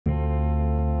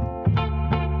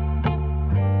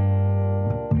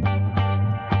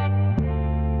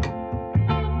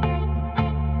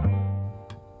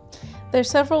There's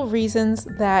several reasons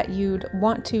that you'd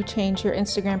want to change your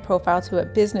Instagram profile to a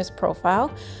business profile.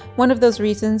 One of those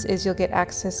reasons is you'll get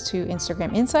access to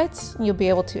Instagram Insights. You'll be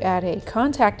able to add a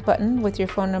contact button with your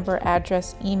phone number,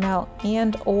 address, email,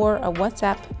 and/or a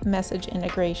WhatsApp message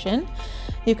integration.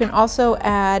 You can also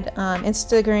add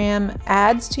Instagram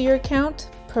ads to your account,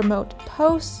 promote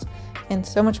posts, and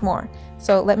so much more.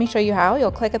 So let me show you how. You'll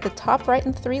click at the top right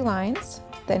in 3 lines,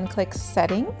 then click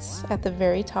Settings at the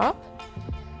very top.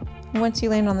 Once you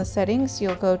land on the settings,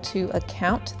 you'll go to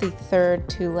Account, the third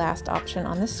to last option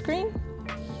on the screen.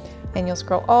 And you'll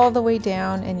scroll all the way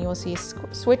down and you will see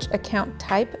Switch Account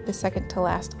Type, the second to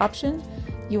last option.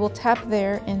 You will tap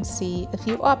there and see a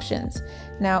few options.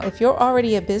 Now, if you're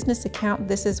already a business account,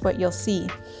 this is what you'll see.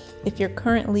 If you're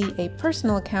currently a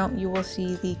personal account, you will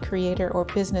see the creator or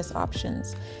business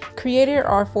options. Creator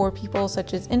are for people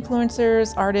such as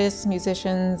influencers, artists,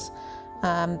 musicians,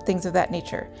 things of that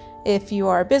nature. If you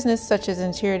are a business such as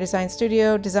interior design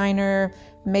studio, designer,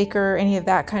 maker, any of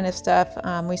that kind of stuff,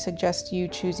 we suggest you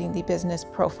choosing the business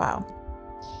profile.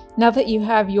 Now that you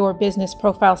have your business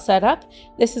profile set up,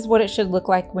 this is what it should look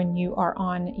like when you are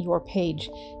on your page.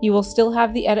 You will still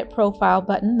have the edit profile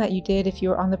button that you did if you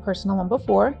were on the personal one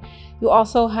before. You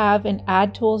also have an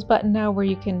add tools button now where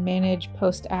you can manage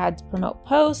post ads, promote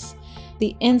posts.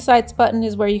 The insights button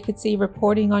is where you could see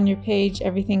reporting on your page,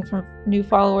 everything from new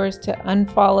followers to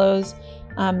unfollows,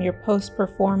 your post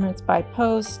performance by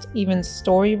post, even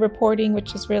story reporting,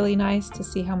 which is really nice to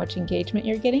see how much engagement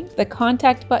you're getting. The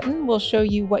contact button will show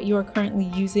you what you are currently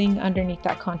using underneath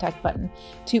that contact button.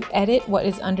 To edit what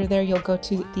is under there, you'll go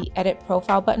to the edit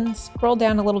profile button, scroll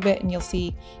down a little bit, and you'll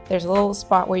see there's a little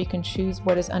spot where you can choose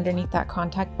what is underneath that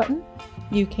contact button.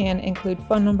 You can include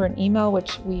phone number and email,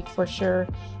 which we for sure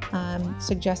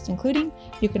suggest including.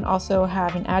 You can also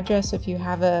have an address if you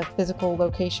have a physical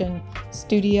location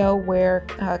studio where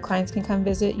clients can come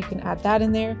visit. You can add that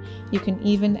in there. You can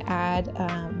even add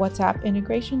WhatsApp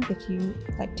integration if you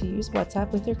like to use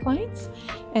WhatsApp with your clients.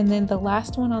 And then the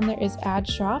last one on there is Add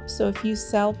Shop. So if you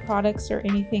sell products or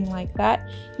anything like that,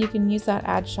 you can use that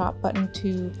Add Shop button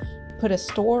to put a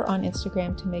store on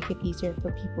Instagram to make it easier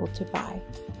for people to buy.